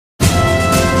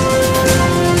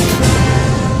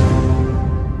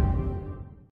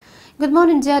Good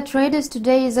morning, dear traders.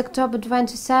 Today is October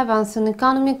 27th, an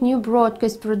economic new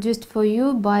broadcast produced for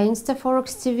you by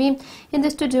ИнстаФорекс TV. In the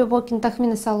studio working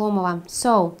Tahmina Salomova.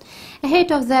 So,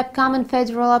 ahead of the upcoming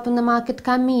Federal Open Market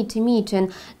Committee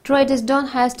meeting, traders don't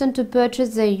hesitate to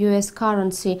purchase the US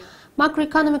currency.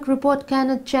 Macroeconomic report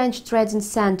cannot change trading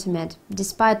sentiment.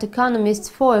 Despite economists'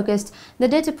 forecast, the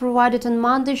data provided on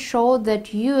Monday showed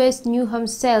that US new home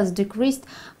sales decreased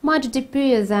much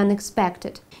deeper than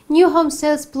expected. New home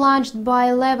sales plunged by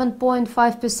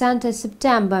 11.5% in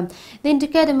September. The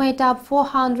indicator made up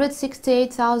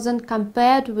 468,000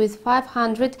 compared with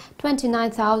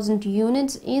 529,000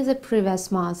 units in the previous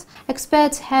month.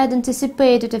 Experts had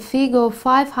anticipated a figure of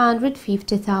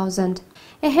 550,000.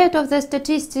 Ahead of the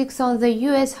statistics on the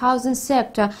U.S. housing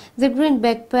sector, the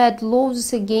greenback paid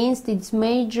losses against its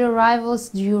major rivals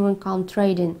during calm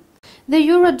trading. The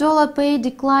euro-dollar pair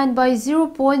declined by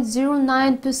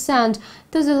 0.09%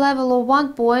 to the level of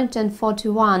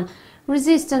 1.41.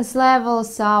 Resistance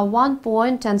levels are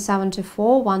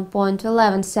 1.1074,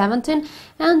 1.1117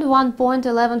 and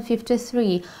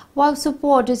 1.1153, while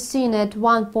support is seen at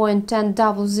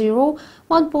 1.1000,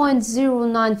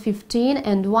 1.0915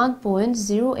 and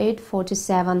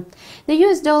 1.0847. The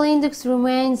US dollar index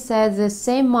remains at the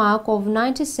same mark of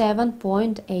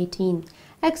 97.18.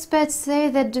 Experts say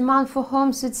that demand for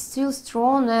homes is still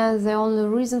strong, and the only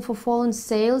reason for falling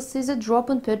sales is a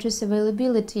drop in purchase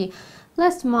availability.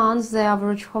 Last month, the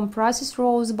average home prices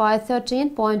rose by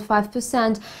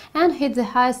 13.5% and hit the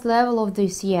highest level of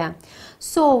this year.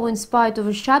 So, in spite of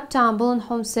a sharp tumble in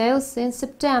home sales in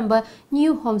September,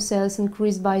 new home sales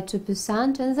increased by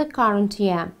 2% in the current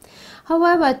year.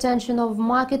 However, attention of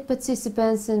market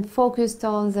participants is focused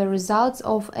on the results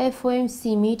of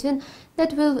FOMC meeting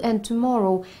that will end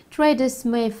tomorrow. Traders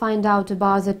may find out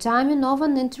about the timing of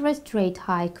an interest rate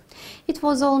hike. It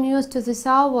was all news to this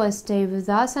hour. Stay with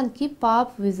us and keep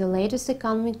up with the latest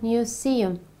economic news. See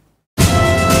you.